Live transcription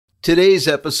Today's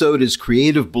episode is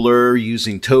Creative Blur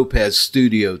using Topaz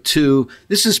Studio 2.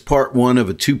 This is part one of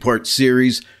a two-part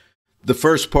series. The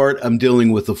first part, I'm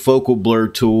dealing with the focal blur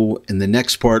tool, and the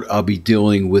next part, I'll be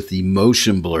dealing with the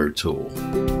motion blur tool.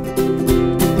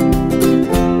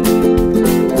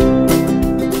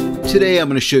 Today, I'm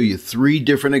going to show you three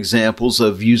different examples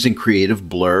of using Creative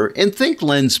Blur, and think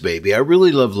Lens Baby. I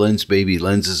really love Lens Baby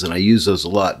lenses, and I use those a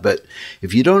lot, but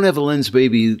if you don't have a Lens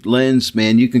Baby lens,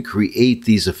 man, you can create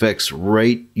these effects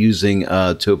right using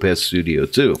Topaz Studio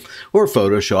 2, or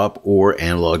Photoshop, or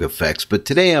Analog Effects, but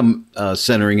today I'm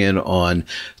centering in on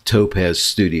Topaz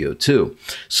Studio 2.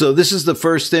 So this is the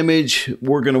first image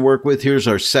we're going to work with. Here's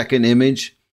our second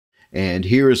image. And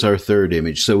here is our third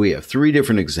image. So we have three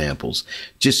different examples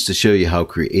just to show you how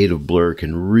Creative Blur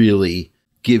can really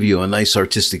give you a nice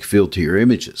artistic feel to your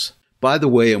images. By the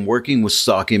way, I'm working with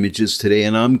stock images today,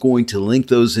 and I'm going to link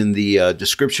those in the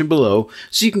description below,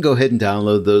 so you can go ahead and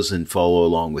download those and follow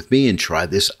along with me and try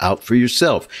this out for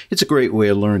yourself. It's a great way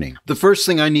of learning. The first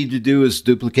thing I need to do is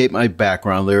duplicate my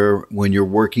background layer when you're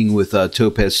working with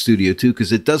Topaz Studio 2,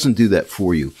 because it doesn't do that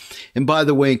for you. And by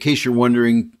the way, in case you're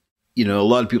wondering, you know, a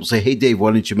lot of people say, hey, Dave,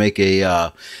 why don't you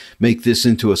make this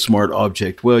into a smart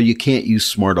object? Well, you can't use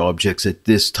smart objects at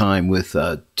this time with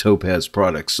Topaz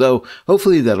products. So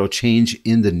hopefully that'll change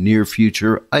in the near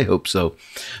future. I hope so.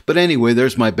 But anyway,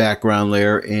 there's my background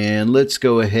layer. And let's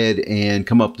go ahead and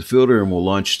come up the filter, and we'll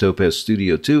launch Topaz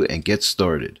Studio 2 and get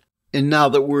started. And now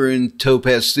that we're in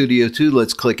Topaz Studio 2,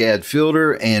 let's click Add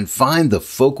Filter and find the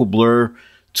Focal Blur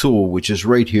tool, which is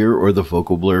right here, or the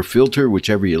focal blur filter,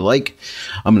 whichever you like.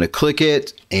 I'm going to click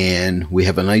it, and we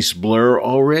have a nice blur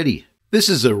already. This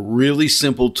is a really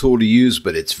simple tool to use,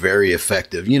 but it's very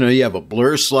effective. You know, you have a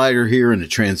blur slider here and a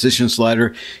transition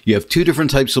slider. You have two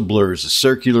different types of blurs, a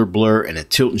circular blur and a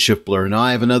tilt and shift blur. Now,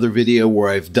 I have another video where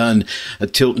I've done a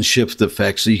tilt and shift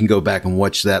effect, so you can go back and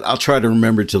watch that. I'll try to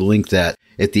remember to link that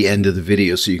at the end of the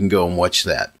video so you can go and watch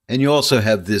that. And you also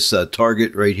have this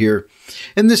target right here.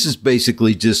 And this is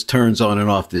basically just turns on and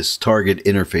off this target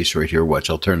interface right here. Watch,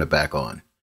 I'll turn it back on.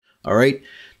 All right.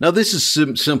 Now this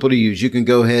is simple to use. You can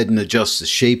go ahead and adjust the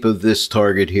shape of this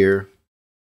target here.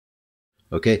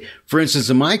 Okay. For instance,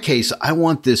 in my case, I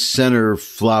want this center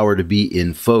flower to be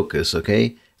in focus.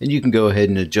 Okay. And you can go ahead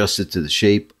and adjust it to the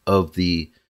shape of the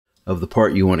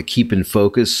part you want to keep in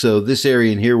focus. So this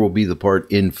area in here will be the part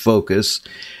in focus,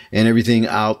 and everything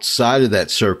outside of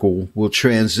that circle will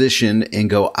transition and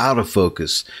go out of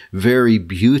focus very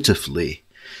beautifully.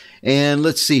 And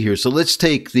let's see here. So let's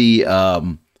take the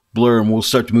blur, and we'll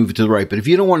start to move it to the right. But if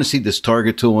you don't want to see this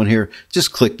target tool in here,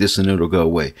 just click this and it'll go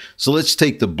away. So let's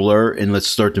take the blur and let's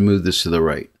start to move this to the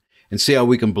right and see how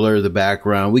we can blur the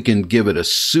background. We can give it a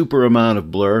super amount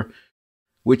of blur,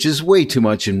 which is way too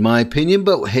much in my opinion,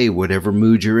 but hey, whatever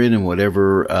mood you're in and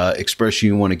whatever expression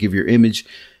you want to give your image,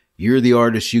 you're the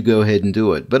artist, you go ahead and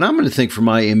do it. But I'm going to think for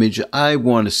my image, I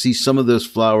want to see some of those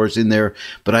flowers in there,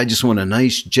 but I just want a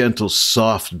nice, gentle,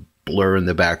 soft blur in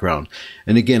the background.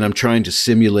 And again, I'm trying to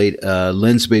simulate a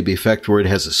Lens Baby effect where it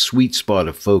has a sweet spot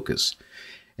of focus.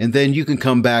 And then you can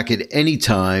come back at any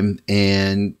time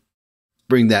and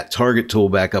bring that target tool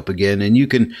back up again, and you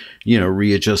can, you know,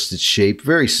 readjust its shape.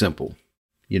 Very simple.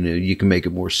 You know, you can make it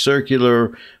more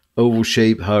circular, oval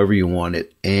shape, however you want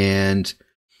it. And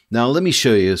now let me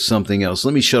show you something else.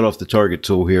 Let me shut off the target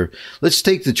tool here. Let's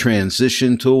take the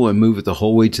transition tool and move it the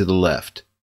whole way to the left.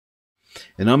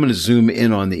 And I'm going to zoom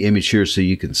in on the image here so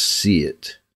you can see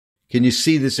it. Can you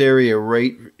see this area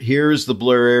right here is the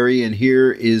blur area, and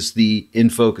here is the in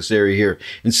focus area here.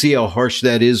 And see how harsh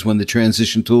that is when the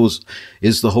transition tool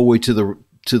is the whole way to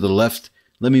the left.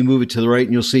 Let me move it to the right,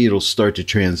 and you'll see it'll start to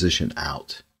transition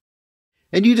out.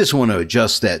 And you just want to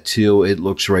adjust that till it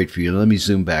looks right for you. Let me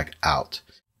zoom back out.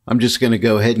 I'm just going to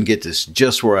go ahead and get this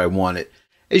just where I want it.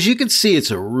 As you can see,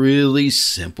 it's a really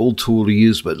simple tool to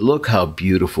use, but look how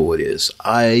beautiful it is.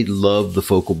 I love the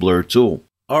focal blur tool.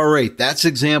 All right, that's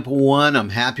example one. I'm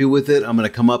happy with it. I'm going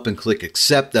to come up and click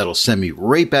accept. That'll send me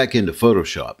right back into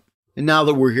Photoshop. And now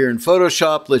that we're here in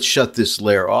Photoshop, let's shut this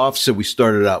layer off. So we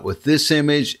started out with this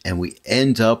image and we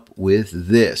end up with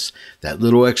this. That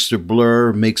little extra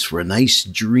blur makes for a nice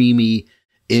dreamy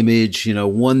image, you know,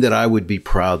 one that I would be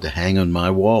proud to hang on my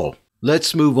wall.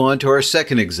 Let's move on to our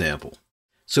second example.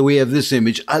 So we have this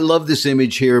image. I love this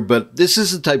image here, but this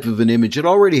is the type of an image. It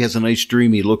already has a nice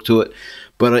dreamy look to it,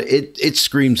 but it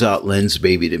screams out Lens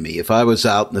Baby to me. If I was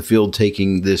out in the field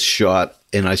taking this shot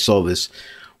and I saw this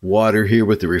water here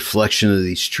with the reflection of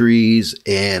these trees,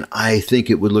 and I think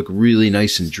it would look really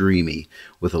nice and dreamy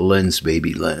with a Lens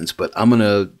Baby lens. But I'm going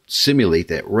to simulate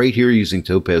that right here using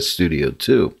Topaz Studio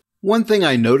 2. One thing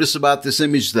I notice about this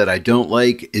image that I don't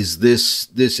like is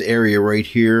this area right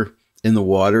here in the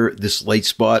water, this light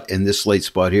spot and this light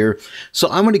spot here. So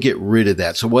I'm going to get rid of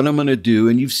that. So what I'm going to do,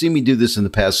 and you've seen me do this in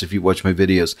the past if you watch my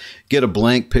videos, get a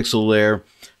blank pixel layer.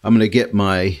 I'm going to get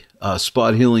my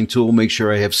spot healing tool, make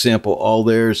sure I have sample all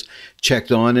layers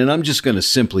checked on, and I'm just going to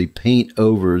simply paint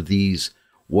over these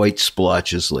white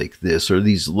splotches like this, or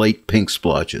these light pink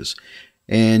splotches,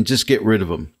 and just get rid of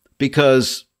them,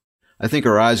 because I think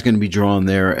our eye's going to be drawn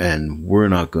there and we're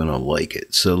not going to like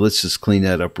it. So let's just clean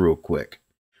that up real quick.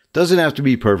 Doesn't have to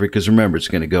be perfect, because remember, it's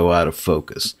going to go out of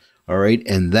focus. All right,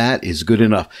 and that is good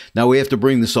enough. Now we have to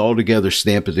bring this all together,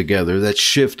 stamp it together. That's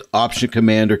Shift, Option,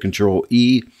 Command, or Control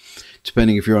E,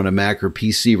 depending if you're on a Mac or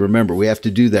PC. Remember, we have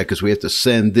to do that because we have to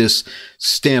send this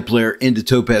stamp layer into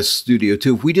Topaz Studio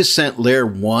 2. If we just sent layer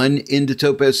 1 into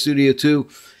Topaz Studio 2,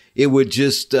 it would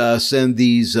just send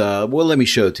these, well, let me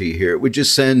show it to you here. It would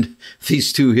just send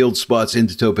these 2 healed spots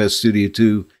into Topaz Studio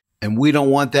 2. And we don't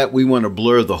want that. We want to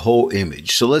blur the whole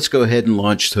image. So let's go ahead and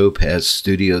launch Topaz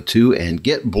Studio 2 and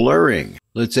get blurring.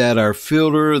 Let's add our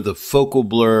filter, the focal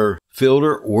blur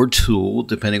filter or tool,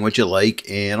 depending what you like.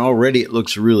 And already it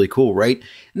looks really cool, right?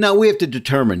 Now we have to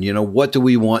determine, what do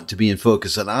we want to be in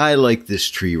focus? And I like this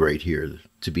tree right here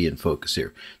to be in focus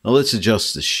here. Now let's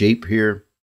adjust the shape here.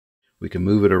 We can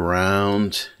move it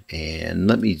around, and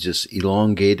let me just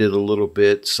elongate it a little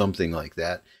bit, something like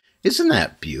that. Isn't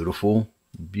that beautiful?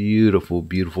 Beautiful,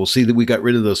 beautiful. See that we got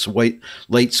rid of those white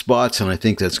light spots, and I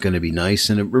think that's going to be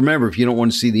nice. And remember, if you don't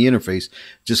want to see the interface,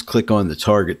 just click on the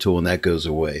target tool and that goes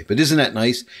away. But isn't that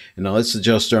nice? And now let's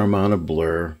adjust our amount of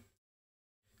blur.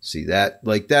 See that?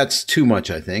 Like, that's too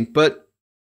much, I think, but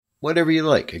whatever you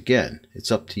like. Again,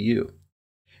 it's up to you.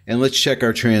 And let's check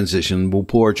our transition. We'll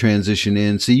pull our transition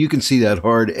in. So you can see that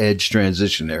hard edge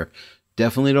transition there.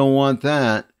 Definitely don't want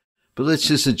that, but let's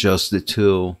just adjust it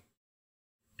till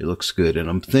it looks good. And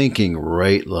I'm thinking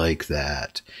right like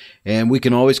that. And we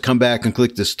can always come back and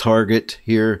click this target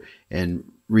here and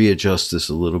readjust this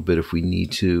a little bit if we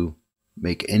need to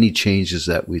make any changes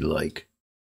that we like.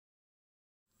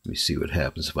 Let me see what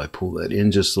happens if I pull that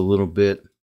in just a little bit.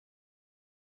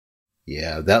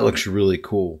 Yeah, that looks really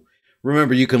cool.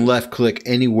 Remember, you can left click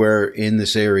anywhere in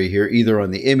this area here, either on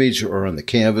the image or on the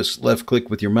canvas. Left click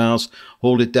with your mouse,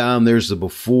 hold it down. There's the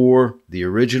before, the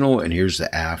original, and here's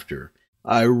the after.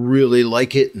 I really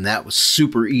like it, and that was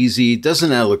super easy. Doesn't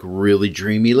that look really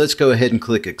dreamy? Let's go ahead and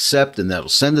click accept, and that'll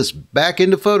send us back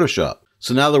into Photoshop.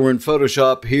 So now that we're in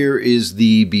Photoshop, here is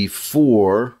the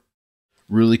before,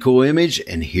 really cool image,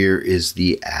 and here is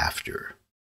the after.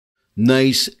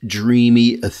 Nice,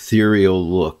 dreamy, ethereal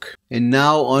look. And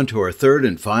now onto our third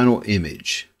and final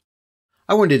image.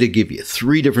 I wanted to give you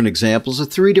 3 different examples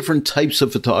of 3 different types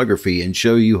of photography and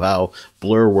show you how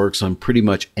blur works on pretty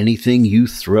much anything you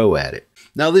throw at it.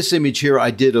 Now this image here, I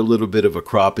did a little bit of a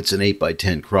crop. It's an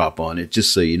 8x10 crop on it,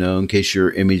 just so you know, in case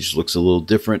your image looks a little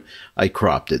different. I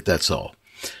cropped it, that's all.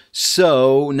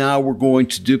 So now we're going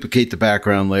to duplicate the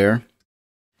background layer.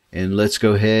 And let's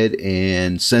go ahead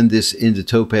and send this into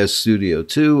Topaz Studio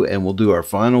 2, and we'll do our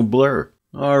final blur.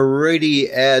 Alrighty,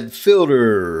 add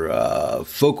filter,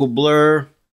 focal blur,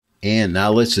 and now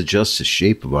let's adjust the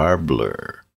shape of our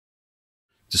blur.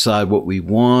 Decide what we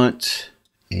want,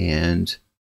 and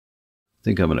I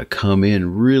think I'm going to come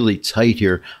in really tight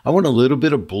here. I want a little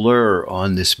bit of blur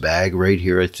on this bag right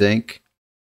here, I think.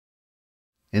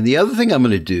 And the other thing I'm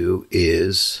going to do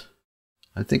is,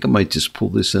 I think I might just pull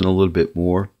this in a little bit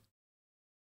more.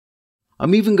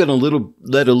 I'm even going to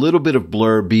let a little bit of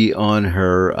blur be on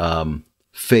her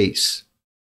face.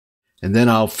 And then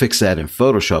I'll fix that in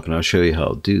Photoshop, and I'll show you how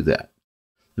I'll do that.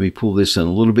 Let me pull this in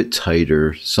a little bit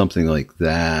tighter, something like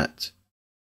that.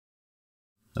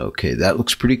 Okay, that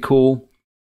looks pretty cool.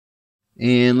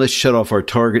 And let's shut off our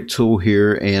target tool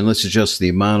here, and let's adjust the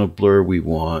amount of blur we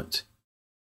want.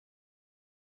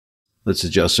 Let's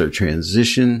adjust our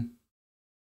transition.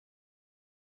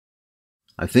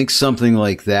 I think something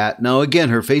like that. Now again,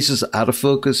 her face is out of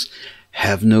focus.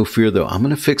 Have no fear though. I'm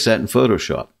going to fix that in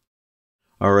Photoshop.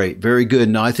 All right, very good.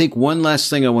 Now I think one last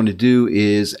thing I want to do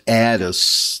is add a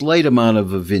slight amount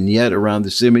of a vignette around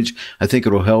this image. I think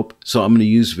it'll help. So I'm going to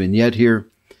use vignette here.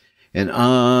 And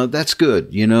that's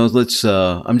good. You know, let's,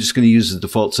 I'm just going to use the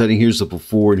default setting. Here's the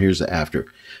before and here's the after.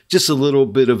 Just a little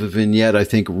bit of a vignette, I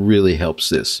think, really helps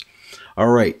this. All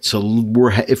right, so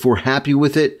if we're happy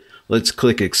with it, let's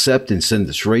click accept and send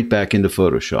this right back into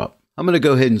Photoshop. I'm going to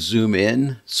go ahead and zoom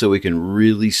in so we can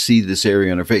really see this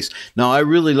area on her face. Now, I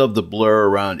really love the blur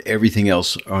around everything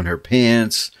else on her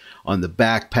pants, on the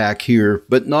backpack here,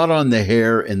 but not on the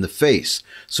hair and the face.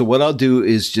 So what I'll do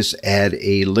is just add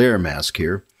a layer mask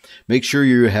here. Make sure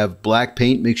you have black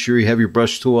paint. Make sure you have your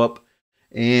brush tool up.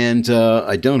 And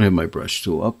I don't have my brush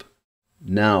tool up.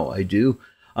 Now I do.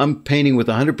 I'm painting with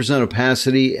 100%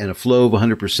 opacity and a flow of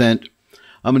 100%.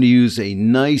 I'm going to use a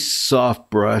nice soft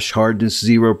brush, hardness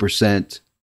 0%.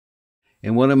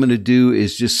 And what I'm going to do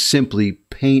is just simply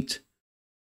paint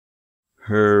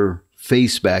her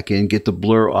face back in, get the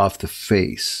blur off the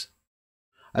face.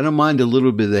 I don't mind a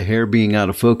little bit of the hair being out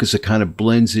of focus. It kind of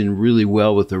blends in really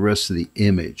well with the rest of the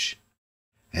image.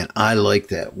 And I like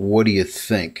that. What do you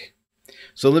think?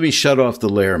 So let me shut off the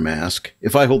layer mask.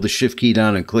 If I hold the shift key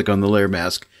down and click on the layer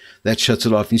mask, that shuts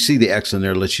it off. You see the X on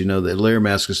there lets you know that layer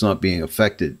mask is not being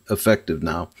effective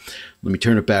now. Let me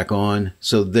turn it back on.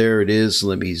 So there it is.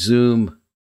 Let me zoom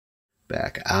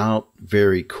back out.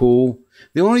 Very cool.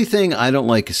 The only thing I don't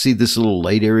like is see this little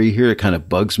light area here. It kind of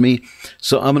bugs me.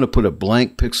 So I'm going to put a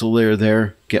blank pixel layer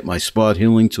there, get my spot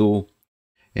healing tool,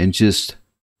 and just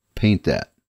paint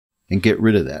that and get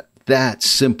rid of that. That's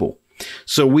simple.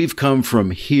 So we've come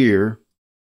from here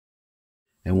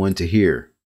and went to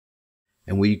here.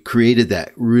 And we created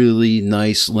that really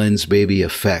nice Lens Baby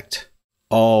effect,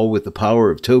 all with the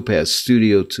power of Topaz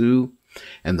Studio 2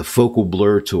 and the focal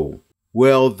blur tool.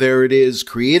 Well, there it is,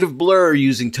 Creative Blur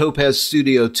using Topaz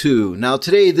Studio 2. Now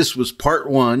today this was part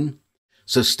 1,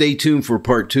 so stay tuned for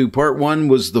part 2. Part 1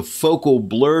 was the focal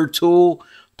blur tool.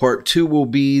 Part 2 will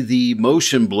be the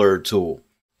motion blur tool,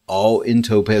 all in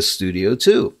Topaz Studio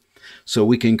 2. So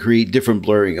we can create different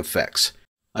blurring effects.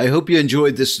 I hope you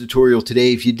enjoyed this tutorial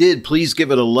today. If you did, please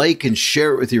give it a like and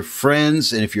share it with your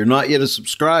friends. And if you're not yet a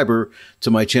subscriber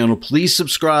to my channel, please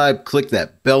subscribe. Click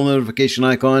that bell notification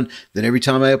icon. Then every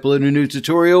time I upload a new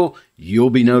tutorial, you'll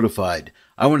be notified.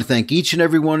 I want to thank each and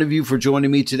every one of you for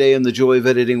joining me today on The Joy of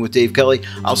Editing with Dave Kelly.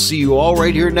 I'll see you all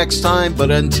right here next time.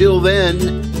 But until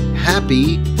then,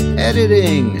 happy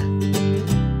editing.